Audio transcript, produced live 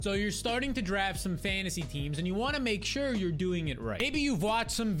So you're starting to draft some fantasy teams and you want to make sure you're doing it right. Maybe you've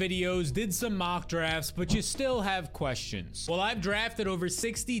watched some videos, did some mock drafts, but you still have questions. Well, I've drafted over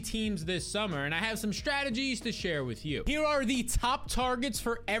 60 teams this summer and I have some strategies to share with you. Here are the top targets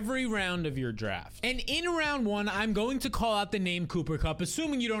for every round of your draft. And in round one, I'm going to call out the name Cooper Kupp,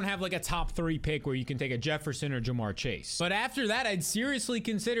 assuming you don't have like a top 3 pick where you can take a Jefferson or Jamar Chase. But after that, I'd seriously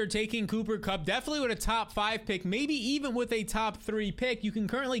consider taking Cooper Kupp, definitely with a top 5 pick, maybe even with a top 3 pick. You can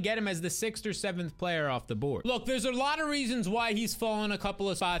currently get him as the 6th or 7th player off the board. Look, there's a lot of reasons why he's fallen a couple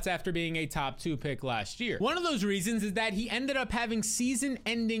of spots after being a top 2 pick last year. One of those reasons is that he ended up having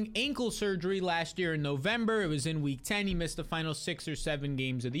season-ending ankle surgery last year in November. It was in week 10. He missed the final 6 or 7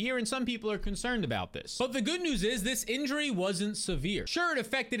 games of the year, and some people are concerned about this. But the good news is this injury wasn't severe. Sure, it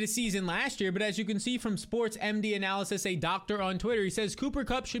affected his season last year, but as you can see from Sports MD Analysis, a doctor on Twitter, he says Cooper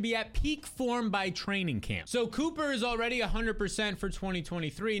Kupp should be at peak form by training camp. So Cooper is already 100% for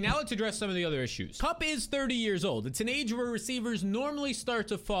 2023. Now let's address some of the other issues. Kupp is 30 years old. It's an age where receivers normally start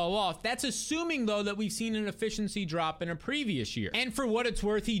to fall off. That's assuming, though, that we've seen an efficiency drop in a previous year. And for what it's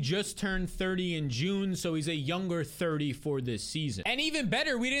worth, he just turned 30 in June, so he's a younger 30 for this season. And even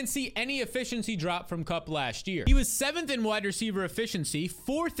better, we didn't see any efficiency drop from Kupp last year. He was 7th in wide receiver efficiency,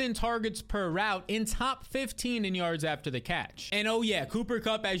 4th in targets per route, and top 15 in yards after the catch. And oh yeah, Cooper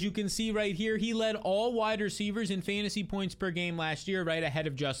Kupp, as you can see right here, he led all wide receivers in fantasy points per game last year, right ahead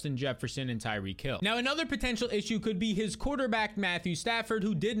of Justin Jefferson and Tyreek Hill. Now, another potential issue could be his quarterback, Matthew Stafford,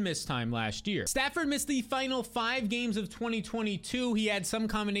 who did miss time last year. Stafford missed the final 5 games of 2022. He had some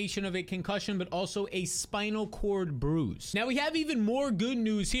combination of a concussion, but also a spinal cord bruise. Now, we have even more good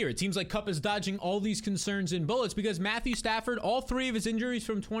news here. It seems like Kupp is dodging all these concerns and bullets because Matthew Stafford, all 3 of his injuries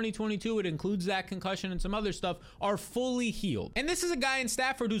from 2022, it includes that concussion and some other stuff, are fully healed. And this is a guy in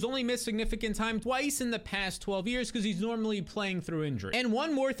Stafford who's only missed significant time twice in the past 12 years because he's normally playing through injury. And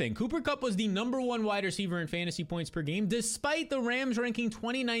one more thing, Cooper Kupp was the #1 wide receiver in fantasy points per game, despite the Rams ranking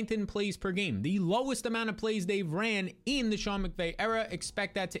 29th in plays per game, the lowest amount of plays they've ran in the Sean McVay era.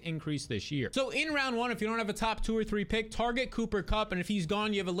 Expect that to increase this year. So in round 1, if you don't have a top 2 or 3 pick, target Cooper Kupp, and if he's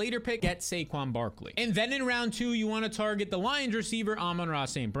gone, you have a later pick, get Saquon Barkley. And then in round 2, you want to target the Lions receiver, Amon-Ra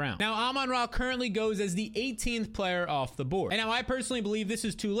St. Brown. Now, Amon-Ra currently goes as the 18th player off the board. And now I personally believe this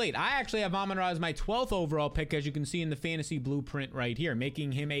is too late. I actually have Amon-Ra as my 12th overall pick, as you can see in the fantasy blueprint right here,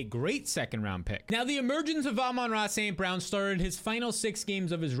 making him a great 2nd round pick. Now, the emergence of Amon-Ra St. Brown started his final 6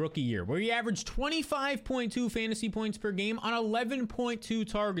 games of his rookie year, where he averaged 25.2 fantasy points per game on 11.2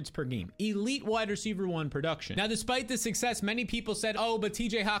 targets per game. Elite wide receiver 1 production. Now, despite the success, many people said, oh, but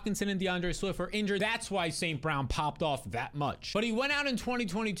TJ Hawkinson and DeAndre Swift were injured. That's why St. Brown popped off that much. But he went out in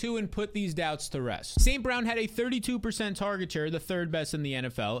 2022 and put these doubts to rest. St. Brown had a 32% target share, the 3rd best in the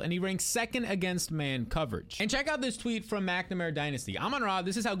NFL, and he ranked 2nd against man coverage. And check out this tweet from McNamara Dynasty. Amon-Ra,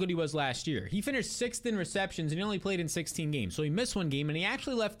 this is how good he was last year. He finished 6th in receptions and he only played in 16 games. So he missed 1 game and he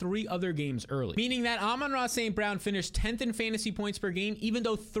actually left 3 other games early. Meaning that Amon-Ra St. Brown finished 10th in fantasy points per game, even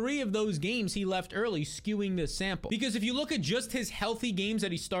though 3 of those games he left early, skewing this sample. Because if you look at just his healthy games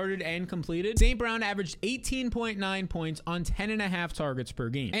that he started and completed, St. Brown averaged 18.9 points on 10.5 targets per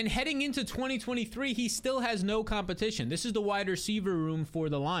game. And heading into 2023, he still has no competition. This is the wide receiver room for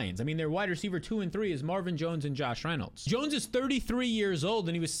the Lions. I mean, their wide receiver 2 and 3 is Marvin Jones and Josh Reynolds. Jones is 33 years old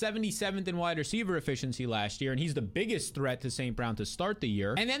and he was 77th in wide receiver efficiency last year, and he's the biggest threat to St. Brown to start the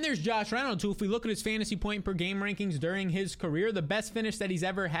year. And then there's Josh Reynolds, who, if we look at his fantasy point per game rankings during his career, the best finish that he's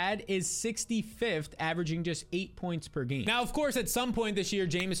ever had is 65th, averaging just 8 points per game. Now, of course, at some point this year,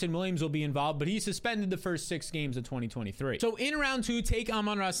 Jameson Williams will be involved, but he's suspended the first 6 games of 2023. So in round 2, take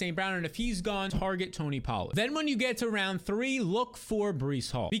Amon-Ra St. Brown, and if he's gone, target Tony Pollard. Then when you get to round 3, look for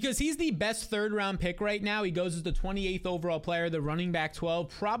Breece Hall, because he's the best 3rd round pick right now. He goes as the 28th overall player, the running back 12,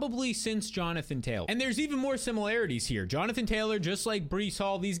 probably since Jonathan Taylor. And there's even more similarities here. Jonathan Taylor, just like Breece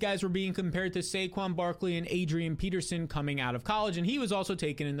Hall, these guys were being compared to Saquon Barkley and Adrian Peterson coming out of college, and he was also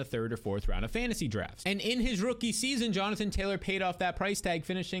taken in the 3rd or 4th round of fantasy drafts. And in his rookie season, Jonathan Taylor paid off that price tag,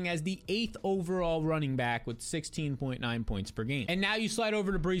 finishing as the 8th overall running back with 16.9 points per game. And now you slide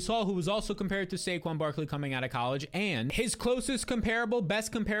over to Breece Hall, who was also compared to Saquon Barkley coming out of college, and his closest comparable,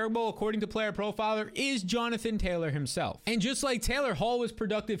 best comparable, according to Player Profiler, is Jonathan Taylor himself. And just like Taylor, Hall was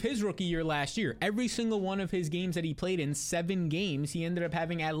productive his rookie year last year. Every single one of his games that he played in, 7 games, he ended up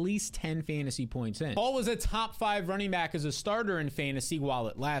having at least 10 fantasy points in. Hall was a top 5 running back as a starter in fantasy while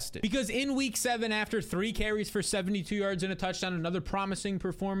it lasted. Because in week 7, after 3 carries for 72 yards and a touchdown, another promising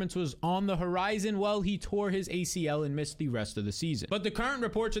performance was on the horizon. Well, he tore his ACL and missed the rest of the season. But the current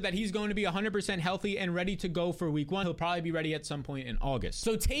reports are that he's going to be 100% healthy and ready to go for week 1. He'll probably be ready at some point in August.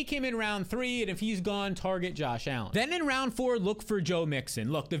 So take him in round 3, and if he's gone, target Josh Allen. Then in round 4, look for Joe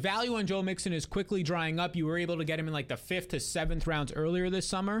Mixon. Look, the value on Joe Mixon is quickly drying up. You were able to get him in like the 5th to 7th rounds earlier this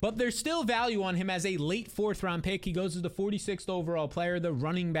summer, but there's still value on him as a late 4th round pick. He goes as the 46th overall player, the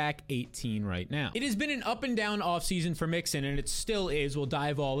running back 18 right now. It has been an up and down offseason for Mixon, and it still is. We'll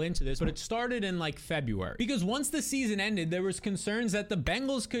dive all into this, but it started in like February because once the season ended, there was concerns that the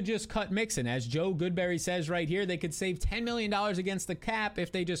Bengals could just cut Mixon. As Joe Goodberry says right here, they could save $10 million against the cap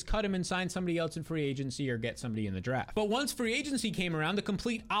if they just cut him and sign somebody else in free agency or get somebody in the draft. But once free agency came around, the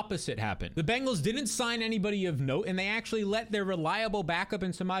complete opposite happened. The Bengals didn't sign anybody of note, and they actually let their reliable backup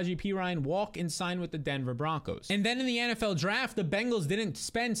in Samaje Perine walk and sign with the Denver Broncos. And then in the NFL draft, the Bengals didn't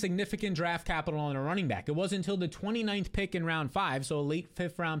spend significant draft capital on a running back. It wasn't until the 29th pick in round 5, so a late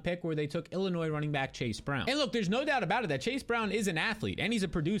 5th round pick, where they took Illinois running back Chase Brown. And look, there's no doubt about it that Chase Brown is an athlete and he's a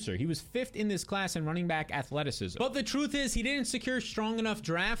producer. He was 5th in this class in running back athleticism. But the truth is, he didn't secure strong enough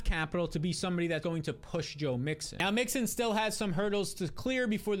draft capital to be somebody that's going to push Joe Mixon. Now, Mixon still has some hurdles to clear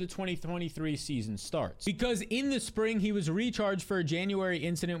before the 2023 season starts, because in the spring, he was recharged for a January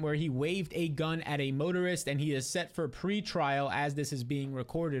incident where he waved a gun at a motorist, and he is set for pre-trial as this is being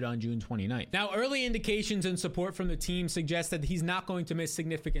recorded on June 29th. Now, early indications and support from the team suggest that he's not going to miss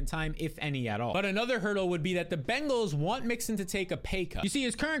significant time, if any at all. But another hurdle would be that the Bengals want Mixon to take a pay cut. You see,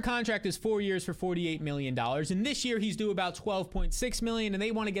 his current contract is 4 years for $48 million, and this year he's due about $12.6 million, and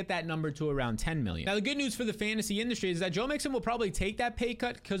they want to get that number to around $10 million. Now, the good news for the fantasy industry is that Joe Mixon will probably take that pay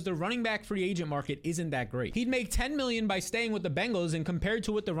cut because the running back free agent market isn't that great. He'd make $10 million by staying with the Bengals, and compared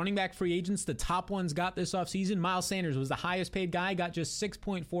to what the running back free agents, the top ones, got this offseason, Miles Sanders was the highest paid guy, got just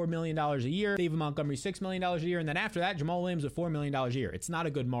 $6.4 million a year, David Montgomery $6 million a year, and then after that, Jamal Williams with $4 million a year. It's not a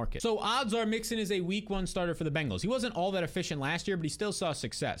good market. So odds are Mixon is a week 1 starter for the Bengals. He wasn't all that efficient last year, but he still saw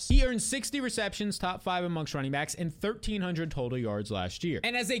success. He earned 60 receptions, top 5 amongst running backs, and 1,300 total yards last year.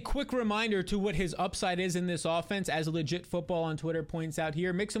 And as a quick reminder to what his upside is in this offense, as Legit Football on Twitter points out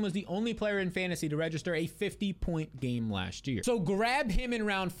here, Mixon was the only player in fantasy to register a 50-point game last year. So grab him in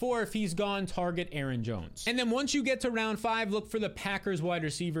round 4. If he's gone, target Aaron Jones. And then once you get to round 5, look for the Packers wide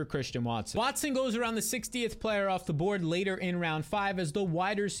receiver Christian Watson. Watson goes around the 60th player off the board later in round 5 as the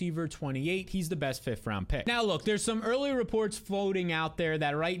wide receiver 28. He's the best 5th round pick. Now look, there's some early reports floating out there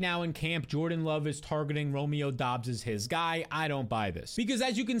that right now in camp, Jordan Love is targeting Romeo Doubs as his guy. I don't buy this, because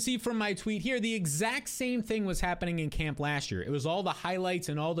as you can see from my tweet here, the exact same thing was happening in camp last year. It was all the highlights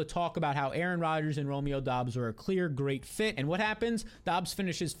and all the talk about how Aaron Rodgers and Romeo Doubs are a clear great fit, and what happens? Doubs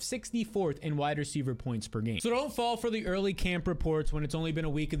finishes 64th in wide receiver points per game. So don't fall for the early camp reports when it's only been a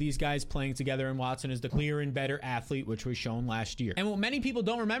week of these guys playing together and Watson is the clear and better athlete, which was shown last year. And what many people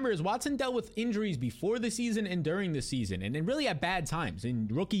don't remember is Watson dealt with injuries before the season and during the season, and really at bad times. In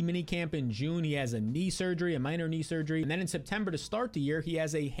rookie minicamp in June, he has a knee surgery, a minor knee surgery, and then in September to start the year, he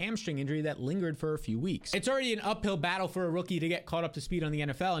has a hamstring injury that lingered for a few weeks. It's already an uphill battle for a rookie to get caught up to speed on the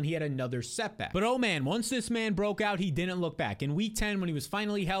NFL, and he had another setback. But oh man, once this man broke out, he didn't look back. In week 10, when he was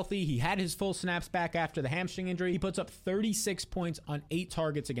finally healthy, he had his full snaps back after the hamstring injury. He puts up 36 points on 8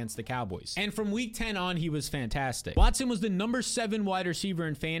 targets against the Cowboys. And from week 10 on, he was fantastic. Watson was the number 7 wide receiver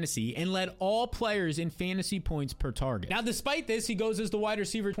in fantasy and led all players in fantasy points per target. Now, despite this, he goes as the wide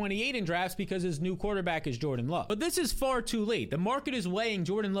receiver 28 in drafts because his new quarterback is Jordan Love. But this is far too late. The market is weighing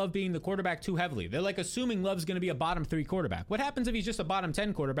Jordan Love being the quarterback too heavily. They're like assuming Love's going to be a bottom 3 quarterback. What happens if he's just a bottom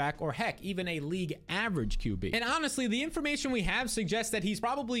 10 quarterback, or heck, even a league average QB? And honestly, the information we have suggests that he's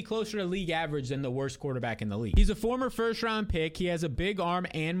probably closer to league average than the worst quarterback in the league. He's a former first-round pick. He has a big arm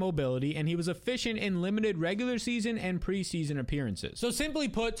and mobility, and he was efficient in limited regular season and preseason appearances. So simply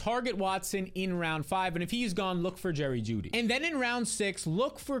put, target Watson in round 5, and if he's gone, look for Jerry Jeudy. And then in round 6,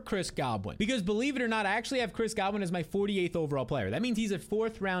 look for Chris Godwin, because believe it or not, I actually have Chris Godwin as my 48th overall player. That means he's a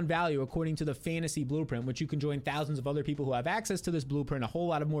 4th round value according to the Fantasy Blueprint, which you can join thousands of other people who have access to this blueprint, a whole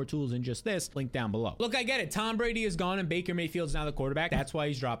lot of more tools than just this, link down below. Look, I get it. Tom Brady is gone and Baker Mayfield's now the quarterback. That's why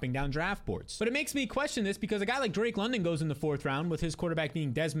he's dropping down draft boards. But it makes me question this, because a guy like Drake London goes in the 4th round with his quarterback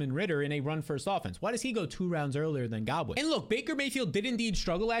being Desmond Ridder in a run-first offense. Why does he go 2 rounds earlier than Godwin? And look, Baker Mayfield did indeed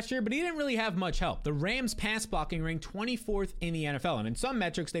struggle last year, but he didn't really have much help. The Rams pass blocking ranked 24th in the NFL, and in some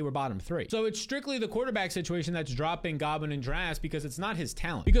metrics, they were bottom 3. So it's strictly the quarterback situation that's dropping Godwin in drafts, because it's not his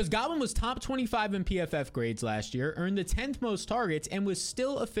talent. Because Godwin was top 25 in PFF grades last year, earned the 10th most targets, and was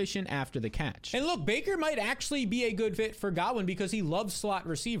still efficient after the catch. And look, Baker might actually be a good fit for Godwin because he loves slot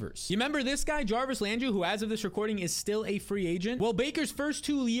receivers. You remember this guy, Jarvis Landry, who as of this recording is still a free agent? Well, Baker's first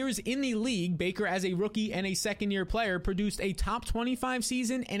 2 years in the league, Baker as a rookie and a second-year player produced a top 25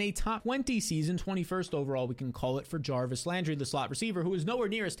 season and a top 20 season, 21st overall, we can call it, for Jarvis Landry, the slot receiver, who is nowhere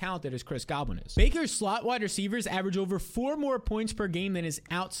near as talented as Chris Godwin is. Baker's slot wide receivers average over 4 more points per game than his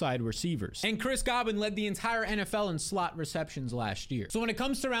outside receivers. And Chris Godwin led the entire NFL in slot receptions last year. So when it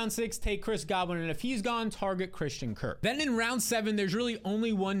comes to round 6, take Chris Godwin, and if he's gone, target Christian Kirk. Then in round 7, there's really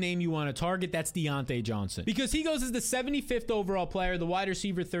only one name you want to target. That's Diontae Johnson, because he goes as the 75th overall player, the wide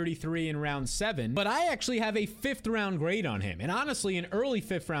receiver 33 in round 7. But I actually have a 5th round grade on him, and honestly, an early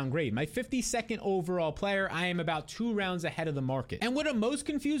 5th round grade. My 52nd overall player, I am about 2 rounds ahead of the market. And what I'm most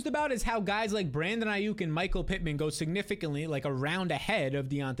confused about is how guys like Brandon Ayuk and Michael Pittman go significantly like a round ahead of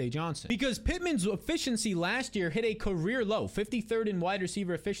Diontae Johnson, because Pittman's efficiency last year hit a career low, 53rd in wide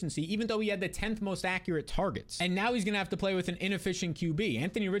receiver efficiency, even though he had the 10th most accurate targets. And now he's going to have to play with an inefficient QB.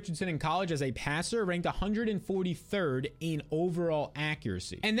 Anthony Richardson in college as a passer ranked 143rd in overall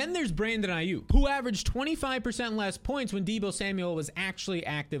accuracy. And then there's Brandon Ayuk, who averaged 25% less points when Deebo Samuel was actually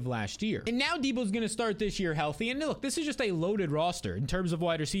active last year. And now Deebo's going to start this year healthy. And look, this is just a loaded roster in terms of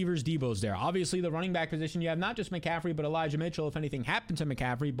wide receivers. Deebo's there. Obviously, the running back position, you have not just McCaffrey, but Elijah Mitchell. If anything happened to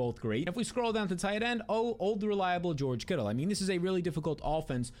McCaffrey, both great. If we scroll down to tight end, old reliable George Kittle. I mean, this is a really difficult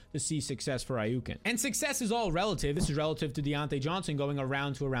offense to see success for Ayuk in. And success is all relative. This is relative to Diontae Johnson going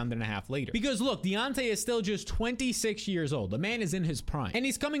around to a round and a half later. Because look, Diontae is still just 26 years old. The man is in his prime. And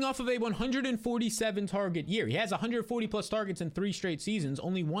he's coming off of a 147 target year. He has 140 plus targets in 3 straight seasons,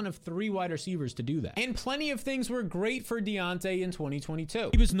 only one of 3 wide receivers to do that. And plenty of things were great for Diontae in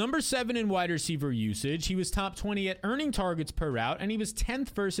 2022. He was number 7 in wide receiver usage. He was top 20 at earning targets per route, and he was 10th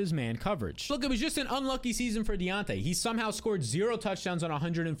versus man coverage. Look, it was just an unlucky season for Diontae. He somehow scored 0 touchdowns on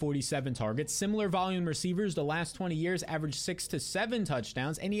 147 targets. Similar volume receivers the last 20 years averaged 6 to 7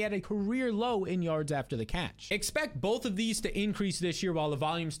 touchdowns, and he had a career low in yards after the catch. Expect both of these to increase this year while the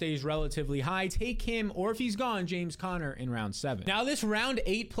volume stays relatively high. Take him, or if he's gone, James Conner in round 7. Now, this round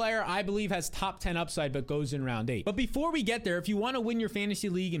 8 player, I believe, has top 10 upside, but goes in round 8. But before we get there, if you want to win your fantasy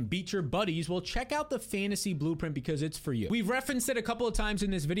league and beat your buddies, well, check out the Fantasy Blueprint, because it's for you. We've referenced it a couple of times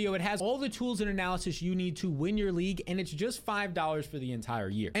in this video. It has all the tools and analysis you need to win your league, and it's just $5 for the entire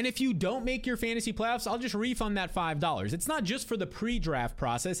year. And if you don't make your fantasy playoffs, I'll just refund that $5. It's not just for the pre-draft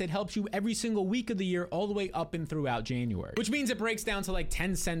process. It helps you every single week of the year, all the way up and throughout January, which means it breaks down to like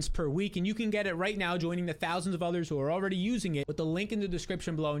 10 cents per week, and you can get it right now joining the thousands of others who are already using it with the link in the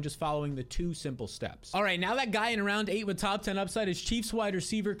description below and just following the 2 simple steps. All right, now that guy in round 8 with top 10 upside is Chiefs wide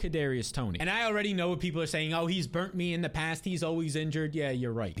receiver Kadarius Toney. And I already know what people are saying. Oh, he's burnt me in the past. He's always injured. Yeah,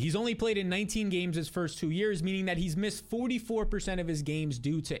 you're right. He's only played in 19 games his first 2 years, meaning that he's missed 44% of his games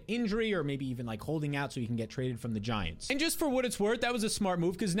due to injury, or maybe even like holding out so he can get traded from the Giants. And just for what it's worth, that was a smart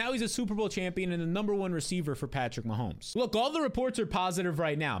move, because now he's a Super Bowl champion and the #1 receiver for Patrick Mahomes. Look, all the reports are positive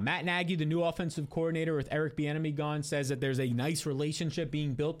right now. Matt Nagy, the new offensive coordinator with Eric Bieniemy gone, says that there's a nice relationship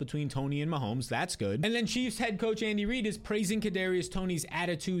being built between Toney and Mahomes. That's good. And then Chiefs head coach Andy Reid is praising Kadarius Toney's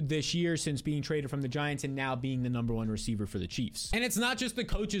attitude this year since being traded from the Giants and now being the #1 receiver for the Chiefs. And it's not just the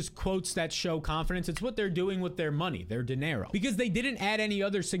coach's quotes that show confidence, it's what they're doing with their money, their dinero. Because they didn't add any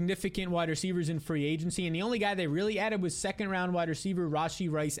other significant wide receivers in free agency, and the only guy they really added was 2nd round wide receiver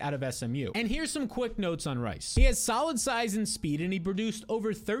Rashee Rice out of SMU. And here's some quick notes on Rice. He has solid size and speed, and he produced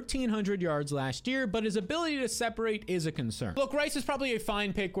over 1,300 yards last year, but his ability to separate is a concern. Look, Rice is probably a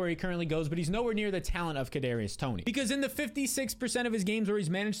fine pick where he currently goes, but he's nowhere near the talent of Kadarius Toney. Because in the 56% of his games where he's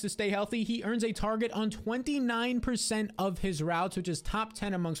managed to stay healthy, he earns a target on 29% of his routes, which is top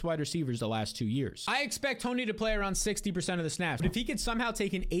 10 amongst wide receivers the last 2 years. I expect Toney to play around 60% of the snaps, but if he could somehow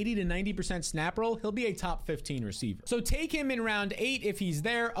take an 80 to 90% snap roll, he'll be a top 15 receiver. So take him in round 8 if he's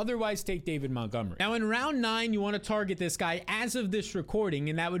there. Otherwise, take David Montgomery. Now in round 9, you want to target this guy as of this recording,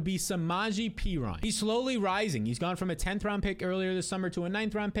 and that would be Samaje Perine. He's slowly rising. He's gone from a 10th round pick earlier this summer to a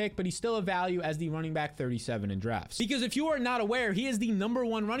 9th round pick, but he's still a value as the running back 37 in drafts. Because if you are not aware, he is the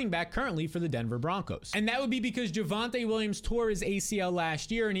 #1 running back currently for the Denver Broncos. And that would be because Javonte Williams tore his ACL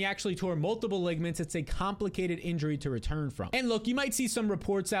last year, and he actually tore multiple ligaments. It's a complicated injury to return from. And look, you might see some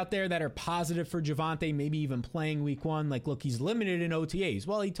reports out there that are positive for Javonte, maybe even playing week 1. Like, look, he's limited in OTAs.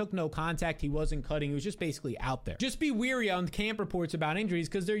 Well, he took no contact. He wasn't cutting. He was just basically out there. Just be weary on camp reports about injuries,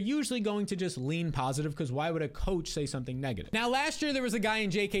 because they're usually going to just lean positive, because why would a coach say something negative? Now, last year, there was a guy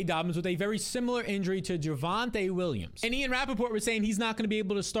in J.K. Dobbins with a very similar injury to Javonte Williams. And Ian Rappaport was saying he's not going to be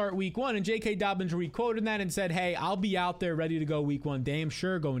able to start week 1. And J.K. Dobbins requoted that and said, hey, I'll be out there ready to go week 1. Damn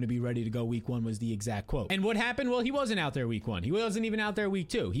sure going to be ready to go week 1 was the exact quote. And what happened? Well, he wasn't out there week 1. He wasn't even out there week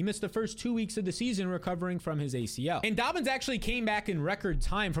 2. He missed the first 2 weeks of the season recovering from his ACL. And Dobbins actually came back in record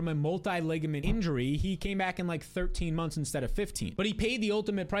time from a multi-ligament injury. He came back in like 13 months instead of 15. But he paid the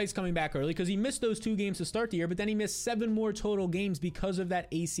ultimate price coming back early, because he missed those 2 games to start the year, but then he missed 7 more total games because of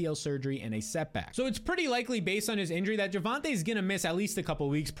that ACL surgery and a setback. So it's pretty likely, based on his injury, that Javonte's gonna miss at least a couple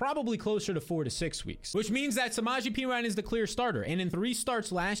weeks, probably closer to 4 to 6 weeks, which means that Samaje Perine is the clear starter. And in 3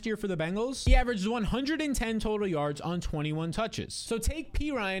 starts last year for the Bengals, he averaged 100 110 total yards on 21 touches. So take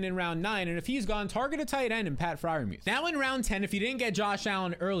P. Ryan in round 9, and if he's gone, target a tight end and Pat Freiermuth. Now in round 10, if you didn't get Josh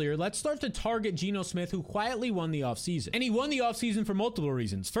Allen earlier, let's start to target Geno Smith, who quietly won the offseason. And he won the offseason for multiple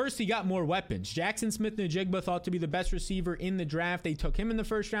reasons. First, he got more weapons. Jackson Smith-Njigba thought to be the best receiver in the draft. They took him in the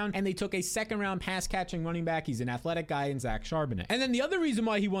first round, and they took a second-round pass-catching running back. He's an athletic guy in Zach Charbonnet. And then the other reason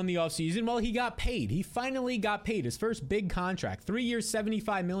why he won the offseason, well, he got paid. He finally got paid his first big contract, 3 years,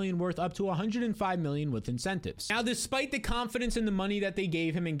 $75 million worth, up to $105 million with incentives. Now, despite the confidence in the money that they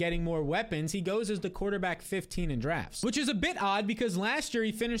gave him and getting more weapons, he goes as the quarterback 15 in drafts, which is a bit odd because last year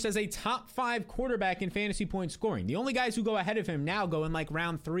he finished as a top 5 quarterback in fantasy point scoring. The only guys who go ahead of him now go in like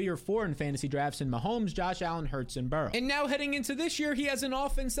round 3 or 4 in fantasy drafts in Mahomes, Josh Allen, Hurts, and Burrow. And now heading into this year, he has an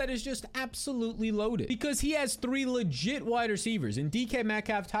offense that is just absolutely loaded because he has 3 legit wide receivers in DK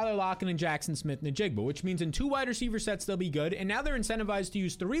Metcalf, Tyler Lockett, and Jackson Smith-Njigba, which means in 2 wide receiver sets they'll be good, and now they're incentivized to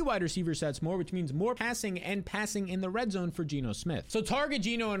use 3 wide receiver sets more, which means more passing and passing in the red zone for Geno Smith. So target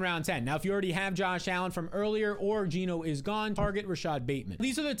Geno in round 10. Now, if you already have Josh Allen from earlier or Geno is gone, target Rashad Bateman.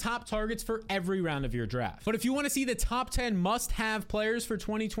 These are the top targets for every round of your draft. But if you want to see the top 10 must-have players for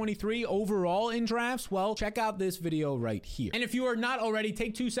 2023 overall in drafts, well, check out this video right here. And if you are not already,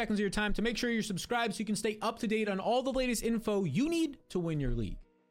 take 2 seconds of your time to make sure you're subscribed so you can stay up to date on all the latest info you need to win your league.